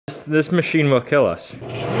this machine will kill us.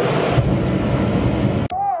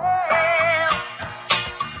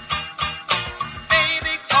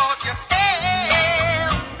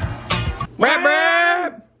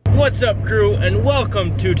 What's up, crew, and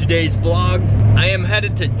welcome to today's vlog. I am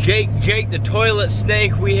headed to Jake the toilet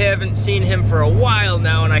snake. We haven't seen him for a while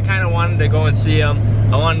now, and I kind of wanted to go and see him.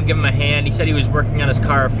 I wanted to give him a hand. He said he was working on his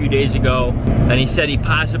car a few days ago, and he said he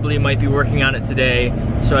possibly might be working on it today.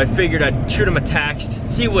 So I figured I'd shoot him a text,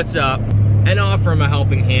 see what's up, and offer him a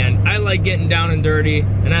helping hand. I like getting down and dirty,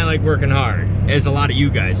 and I like working hard, as a lot of you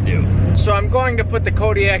guys do. So I'm going to put the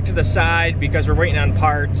Kodiak to the side because we're waiting on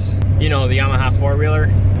parts. You know, the Yamaha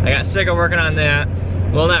four-wheeler. I got sick of working on that.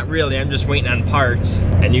 Well, not really, I'm just waiting on parts,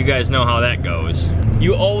 and you guys know how that goes.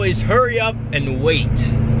 You always hurry up and wait.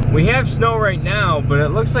 We have snow right now, but it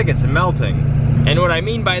looks like it's melting. And what I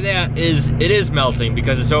mean by that is, it is melting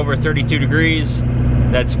because it's over 32 degrees.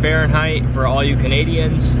 That's Fahrenheit for all you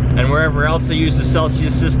Canadians, and wherever else they use the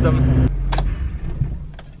Celsius system.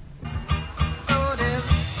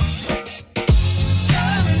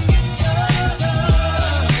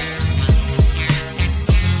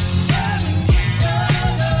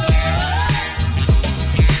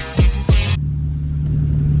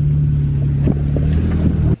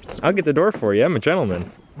 I'll get the door for you, I'm a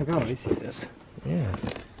gentleman. I can already see this. Yeah.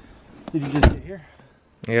 Did you just get here?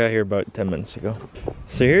 I got here about 10 minutes ago.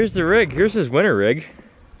 So here's the rig. Here's his winter rig.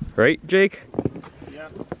 Right, Jake? Yeah,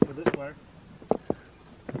 for this winter.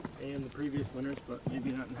 And the previous winters, but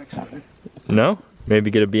maybe not next winter. No?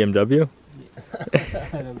 Maybe get a BMW? Yeah.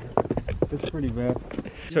 I don't know. It's pretty bad.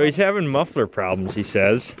 So he's having muffler problems, he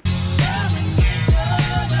says.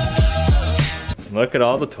 Look at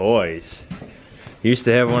all the toys. He used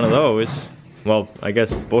to have one of those. Well, I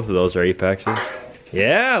guess both of those are Apexes.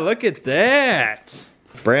 Yeah, look at that.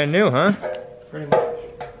 Brand new, huh? Pretty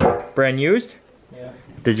much. Brand used? Yeah.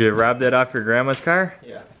 Did you rob that off your grandma's car?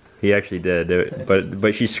 Yeah. He actually did,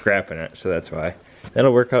 but she's scrapping it, so that's why.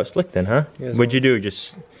 That'll work out slick then, huh? Yes, What'd you do,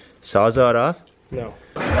 just sawzaw it off? No.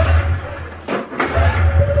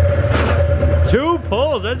 2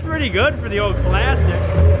 pulls, that's pretty good for the old classic.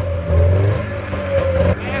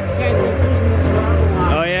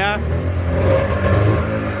 Oh yeah?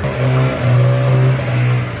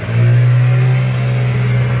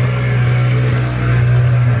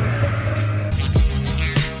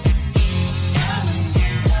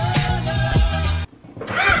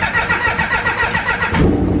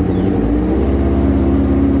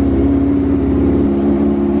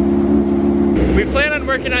 We plan on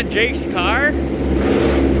working on Jake's car,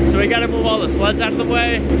 so we gotta move all the sleds out of the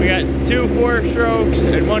way. We got 2 4-strokes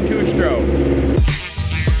and 1 2-stroke.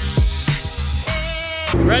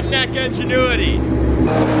 Redneck ingenuity.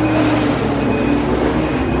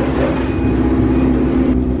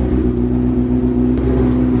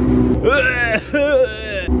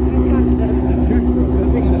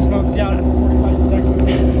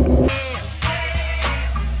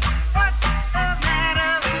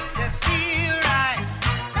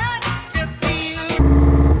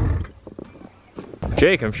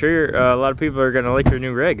 Jake, I'm sure a lot of people are gonna like your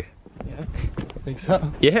new rig. Yeah, I think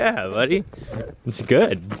so. Yeah, buddy. It's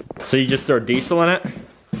good. So you just throw diesel in it?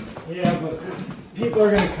 Yeah, but people are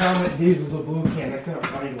gonna comment diesel's a blue can. I couldn't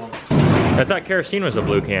find one. I thought kerosene was a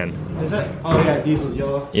blue can. Is it? Oh yeah, diesel's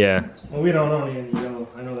yellow. Yeah. Well, we don't own any yellow.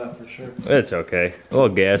 I know that for sure. It's okay. A little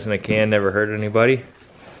gas in a can never hurt anybody.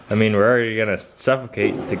 I mean, we're already gonna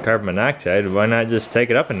suffocate the carbon monoxide. Why not just take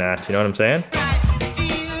it up a notch? You know what I'm saying?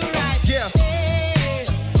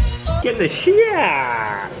 Get the shit!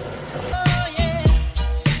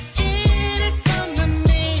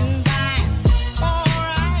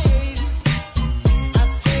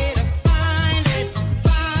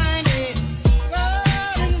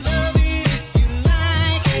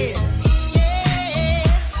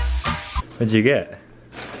 What'd you get?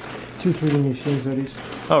 2 3D machine hoodies.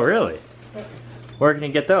 Oh, really? Where can you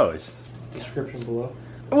get those? Description below.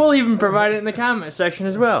 We'll even provide it in the comment section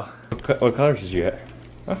as well. What colors did you get?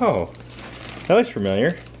 Oh, that looks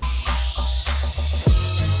familiar.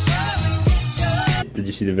 Did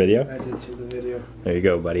you see the video? I did see the video. There you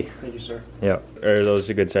go, buddy. Thank you, sir. Yeah. Are those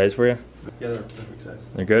a good size for you? Yeah, they're perfect size.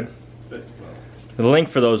 They're good? Fit well. The link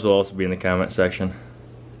for those will also be in the comment section.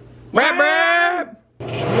 Rap, rap!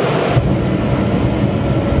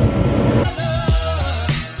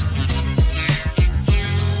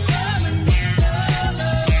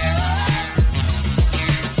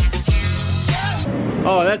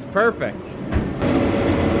 Oh, that's perfect.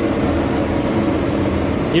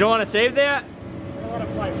 You don't want to save that? I want to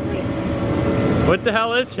fly free. What the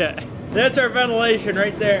hell is it? That's our ventilation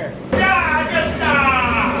right there.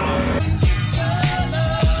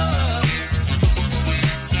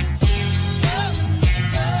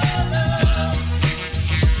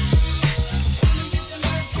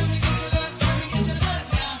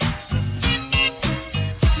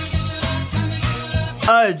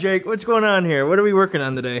 Yeah, Jake, what's going on here? What are we working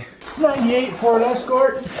on today? 98 Ford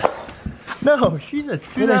Escort. No, she's a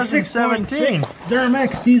 2017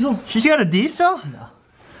 Duramax diesel. She's got a diesel? No.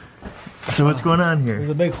 So what's going on here?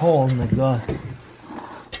 There's a big hole in the exhaust.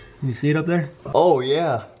 You see it up there? Oh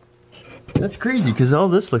yeah. That's crazy because all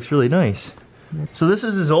this looks really nice. So this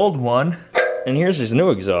is his old one, and here's his new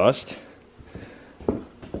exhaust.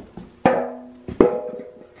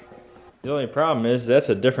 The only problem is that's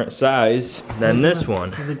a different size than this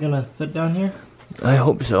one. Is it gonna fit down here? I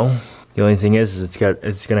hope so. The only thing is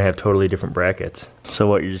it's gonna have totally different brackets. So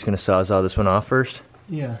what, you're just gonna sawzall this one off first?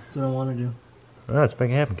 Yeah, that's what I want to do. Oh, let's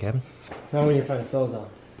make it happen, Captain. Now when you're trying to sawzall.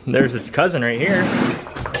 There's its cousin right here.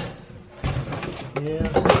 Yeah.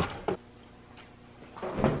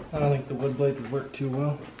 I don't think the wood blade would work too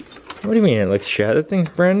well. What do you mean it looks shot? That thing's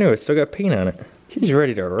brand new. It's still got paint on it. She's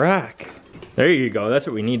ready to rock. There you go. That's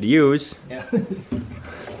what we need to use. Yeah.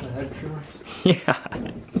 Yeah.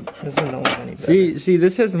 Doesn't know any better. See,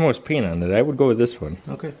 this has the most paint on it. I would go with this one.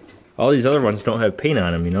 Okay. All these other ones don't have paint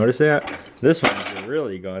on them. You notice that? This one's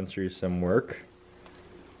really gone through some work.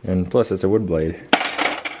 And plus, it's a wood blade.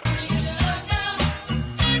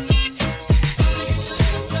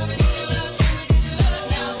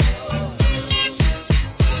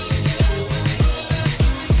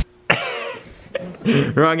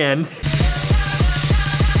 Wrong end.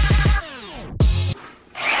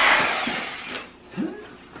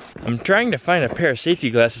 I'm trying to find a pair of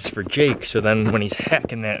safety glasses for Jake so then when he's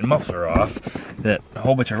hacking that muffler off, that a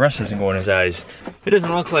whole bunch of rust doesn't go in his eyes. It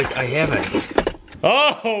doesn't look like I have any.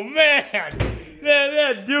 Oh man!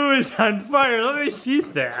 That dude is on fire. Let me see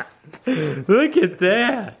that. Look at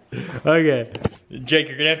that. Okay. Jake,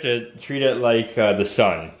 you're gonna have to treat it like the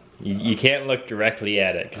sun. You can't look directly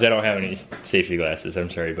at it because I don't have any safety glasses.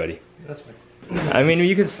 I'm sorry, buddy. That's fine. I mean,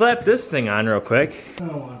 you can slap this thing on real quick. I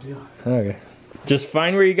don't want to. Okay. Just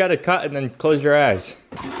find where you got to cut and then close your eyes.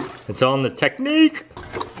 It's all in the technique.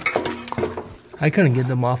 I couldn't get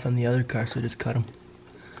them off on the other car, so I just cut them.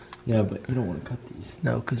 Yeah, but you don't want to cut these.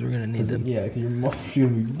 No, because we're going to need them. Yeah, because your muffler's going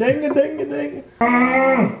to be ding-a-ding-a-ding.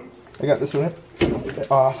 I got this one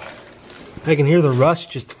off. I can hear the rust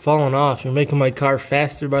just falling off. You're making my car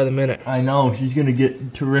faster by the minute. I know, she's going to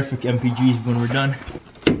get terrific MPGs when we're done.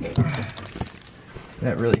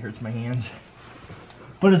 That really hurts my hands.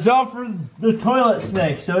 But it's all for the toilet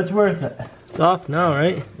snake, so it's worth it. It's off now,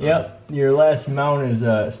 right? Yep, your last mount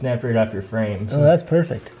is snapped right off your frame. Oh, that's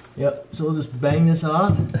perfect. Yep, so we'll just bang this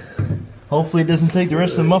off. Hopefully it doesn't take the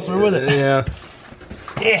rest of the muffler with it. Yeah.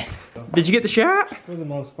 Yeah. Did you get the shot? For the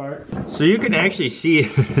most part. So you can actually see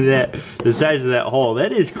that the size of that hole.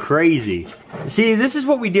 That is crazy. See, this is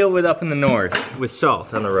what we deal with up in the north with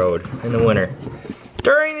salt on the road in the winter.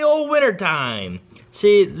 During the old winter time.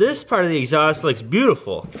 See, this part of the exhaust looks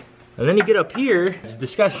beautiful. And then you get up here, it's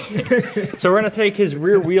disgusting. So we're gonna take his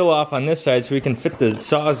rear wheel off on this side so we can fit the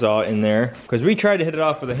Sawzall in there. Because we tried to hit it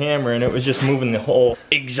off with a hammer and it was just moving the whole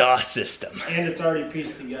exhaust system. And it's already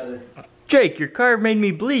pieced together. Jake, your car made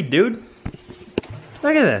me bleed, dude.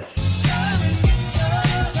 Look at this.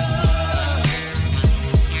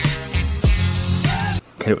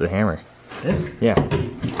 Hit it with a hammer. This? Yeah.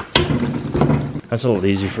 That's a little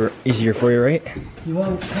easier for you, right? You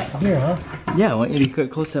want to cut here, huh? Yeah, I want you to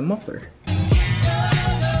cut close to that muffler.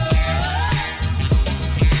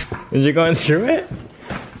 Is it going through it?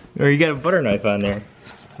 Or you got a butter knife on there?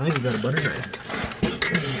 I think we got a butter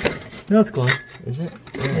knife. No, it's going. Is it?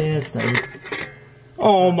 Yeah, it's not.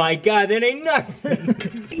 Oh my god, that ain't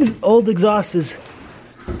nothing! Old exhaust is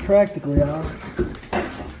practically out.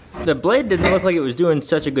 The blade didn't look like it was doing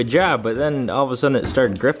such a good job, but then all of a sudden it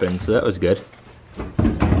started gripping, so that was good.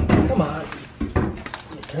 Come on, you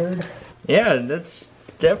turd. Yeah,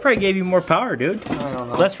 that probably gave you more power, dude. I don't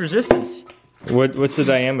know. Less resistance. What's the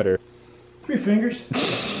diameter? 3 fingers.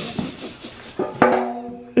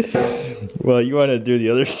 Well, you want to do the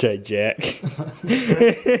other side, Jack.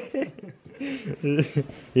 You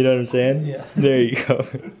know what I'm saying? Yeah. There you go.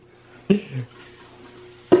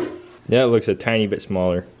 Yeah, it looks a tiny bit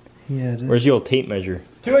smaller. Yeah, it is. Where's the old tape measure?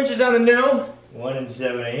 2 inches on the new. 1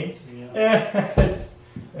 7/8. Yeah, it's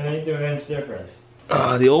an 1/8 to an inch difference.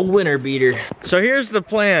 The old winter beater. So here's the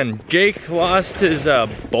plan. Jake lost his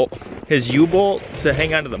U-bolt to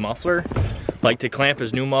hang onto the muffler, like to clamp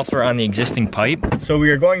his new muffler on the existing pipe. So we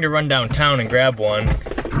are going to run downtown and grab one.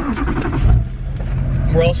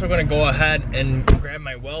 We're also going to go ahead and grab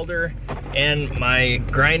my welder and my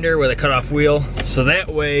grinder with a cutoff wheel. So that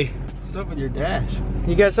way... What's up with your dash?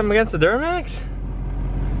 You got something against the Duramax?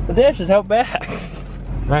 The dash is out back.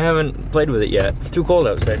 I haven't played with it yet. It's too cold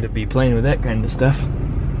outside to be playing with that kind of stuff.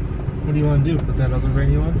 What do you want to do? Put that other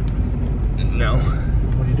radio on? No.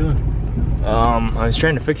 What do doing? I was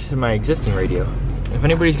trying to fix my existing radio. If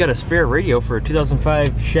anybody's got a spare radio for a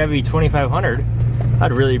 2005 Chevy 2500,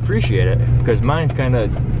 I'd really appreciate it, because mine's kind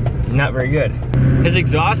of not very good. His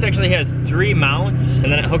exhaust actually has 3 mounts, and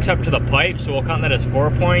then it hooks up to the pipe, so we'll count that as 4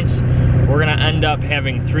 points. We're gonna end up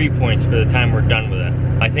having 3 points by the time we're done with it.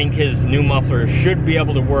 I think his new muffler should be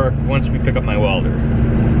able to work once we pick up my welder.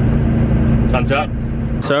 Thumbs up.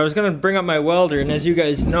 So I was gonna bring up my welder, and as you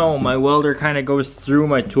guys know, my welder kind of goes through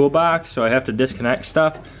my toolbox, so I have to disconnect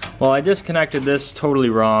stuff. Well, I disconnected this totally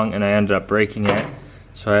wrong, and I ended up breaking it.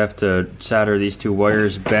 So I have to solder these 2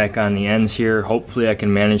 wires back on the ends here. Hopefully I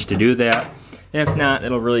can manage to do that. If not,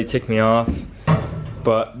 it'll really tick me off.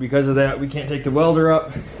 But because of that, we can't take the welder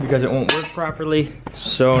up because it won't work properly.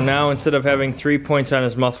 So now instead of having 3 points on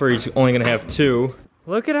his muffler, he's only gonna have 2.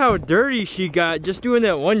 Look at how dirty she got just doing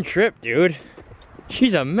that one trip, dude.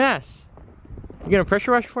 She's a mess. You gonna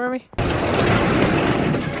pressure wash for me?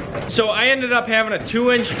 So I ended up having a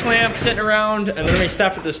 2-inch clamp sitting around, and then we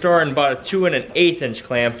stopped at the store and bought a 2 1/8"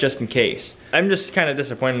 clamp just in case. I'm just kind of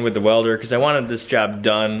disappointed with the welder because I wanted this job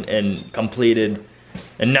done and completed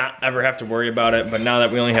and not ever have to worry about it. But now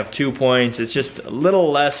that we only have 2 points, it's just a little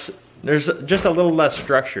less, there's just a little less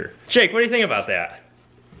structure. Jake, what do you think about that?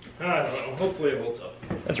 I don't know, hopefully it holds up.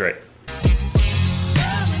 That's right.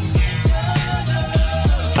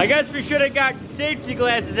 I guess we should have got safety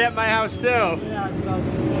glasses at my house too. Yeah, that's what I was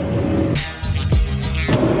just thinking.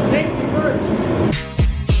 Safety first.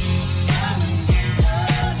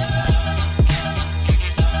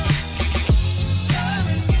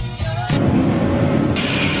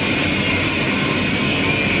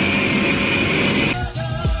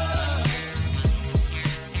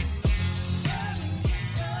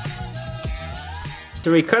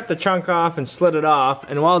 So we cut the chunk off and slid it off,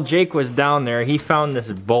 and while Jake was down there, he found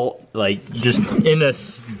this bolt, like, just in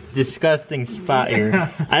this disgusting spot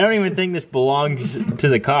here. I don't even think this belongs to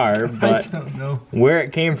the car, but I don't know. Where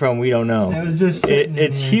it came from, we don't know. It was just sitting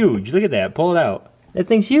It's there. huge. Look at that. Pull it out. That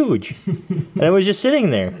thing's huge. And it was just sitting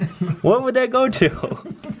there. What would that go to?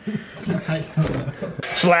 I don't know.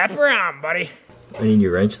 Slap around, buddy. I need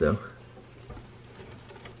your wrench, though.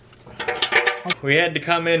 We had to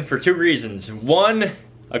come in for 2 reasons. 1,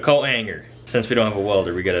 a coat hanger. Since we don't have a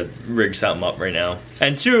welder, we gotta rig something up right now.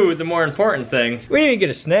 And 2, the more important thing, we need to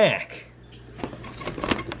get a snack.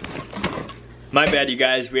 My bad, you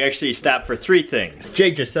guys. We actually stopped for 3 things.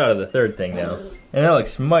 Jake just thought of the 3rd thing now. And that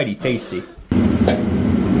looks mighty tasty.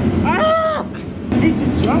 Ah! Piece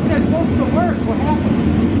of junk that's supposed to work. What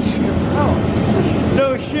happened? Oh.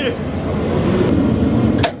 No shit.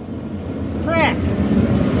 Crack.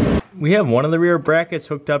 We have one of the rear brackets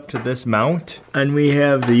hooked up to this mount, and we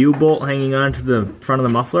have the U-bolt hanging onto the front of the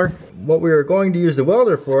muffler. What we were going to use the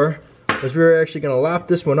welder for was we were actually going to lop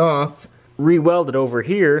this one off, re-weld it over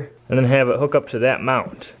here, and then have it hook up to that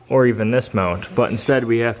mount, or even this mount, but instead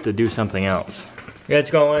we have to do something else. It's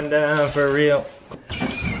going down for real.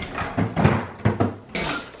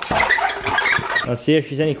 Let's see if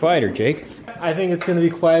she's any quieter, Jake. I think it's gonna be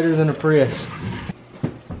quieter than a Prius.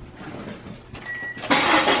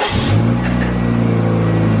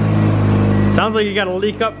 Sounds like you got a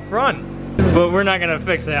leak up front, but we're not gonna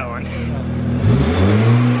fix that one.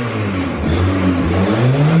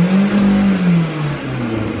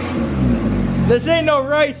 This ain't no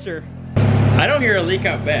ricer. I don't hear a leak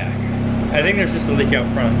out back. I think there's just a leak out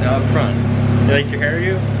front. You like your hair,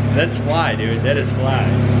 you? That's fly, dude. That is fly.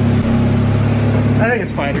 I think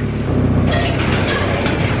it's quieter.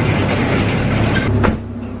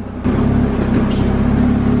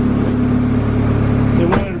 It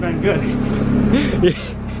wouldn't have been good.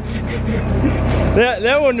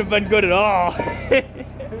 that wouldn't have been good at all.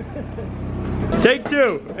 Take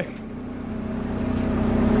 2.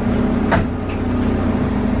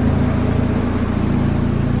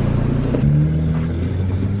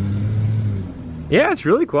 Yeah, it's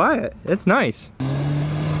really quiet. It's nice.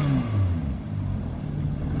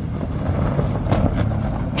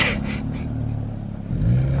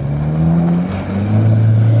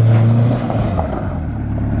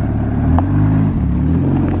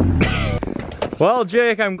 Well,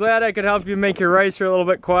 Jake, I'm glad I could help you make your ricer a little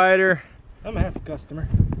bit quieter. I'm a happy customer.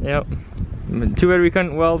 Yep. Too bad we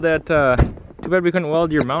couldn't weld that. Too bad we couldn't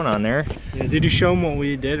weld your mount on there. Yeah, did you show them what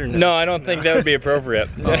we did or no? No, I don't think that would be appropriate.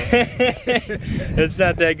 It's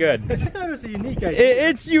not that good. I thought it was a unique idea.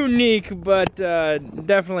 It's unique, but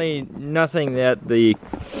definitely nothing that the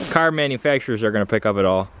car manufacturers are going to pick up at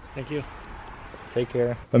all. Thank you. Take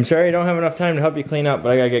care. I'm sorry I don't have enough time to help you clean up,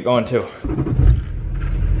 but I gotta get going too.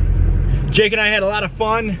 Jake and I had a lot of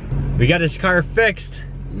fun. We got his car fixed.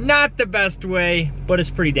 Not the best way, but it's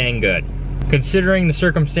pretty dang good. considering the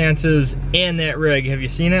circumstances and that rig. Have you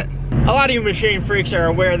seen it? A lot of you machine freaks are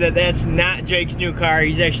aware that that's not Jake's new car.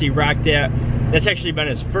 He's actually rocked that. That's actually been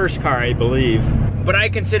his first car, I believe. But I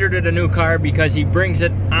considered it a new car because he brings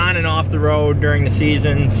it on and off the road during the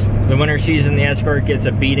seasons. The winter season, the Escort gets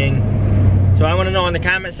a beating. So I want to know in the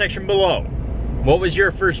comment section below, what was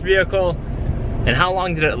your first vehicle and how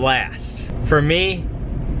long did it last? For me,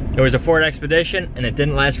 it was a Ford Expedition and it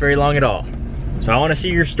didn't last very long at all. So I want to see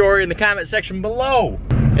your story in the comment section below.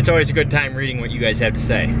 It's always a good time reading what you guys have to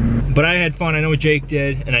say. But I had fun, I know Jake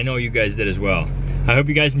did, and I know you guys did as well. I hope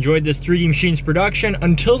you guys enjoyed this 3D Machines production.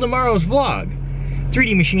 Until tomorrow's vlog,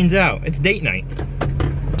 3D Machines out. It's date night.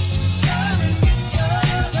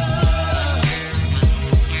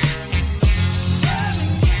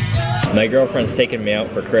 My girlfriend's taking me out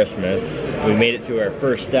for Christmas. We made it to our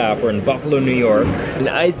first stop. We're in Buffalo, New York. And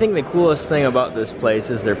I think the coolest thing about this place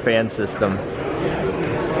is their fan system.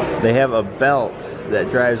 They have a belt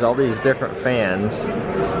that drives all these different fans.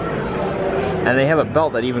 And they have a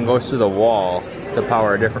belt that even goes through the wall to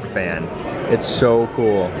power a different fan. It's so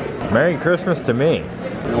cool. Merry Christmas to me.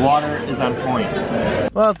 The water is on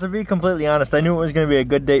point. Well, to be completely honest, I knew it was going to be a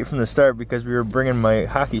good date from the start because we were bringing my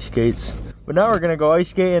hockey skates. But now we're going to go ice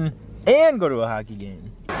skating and go to a hockey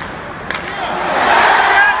game.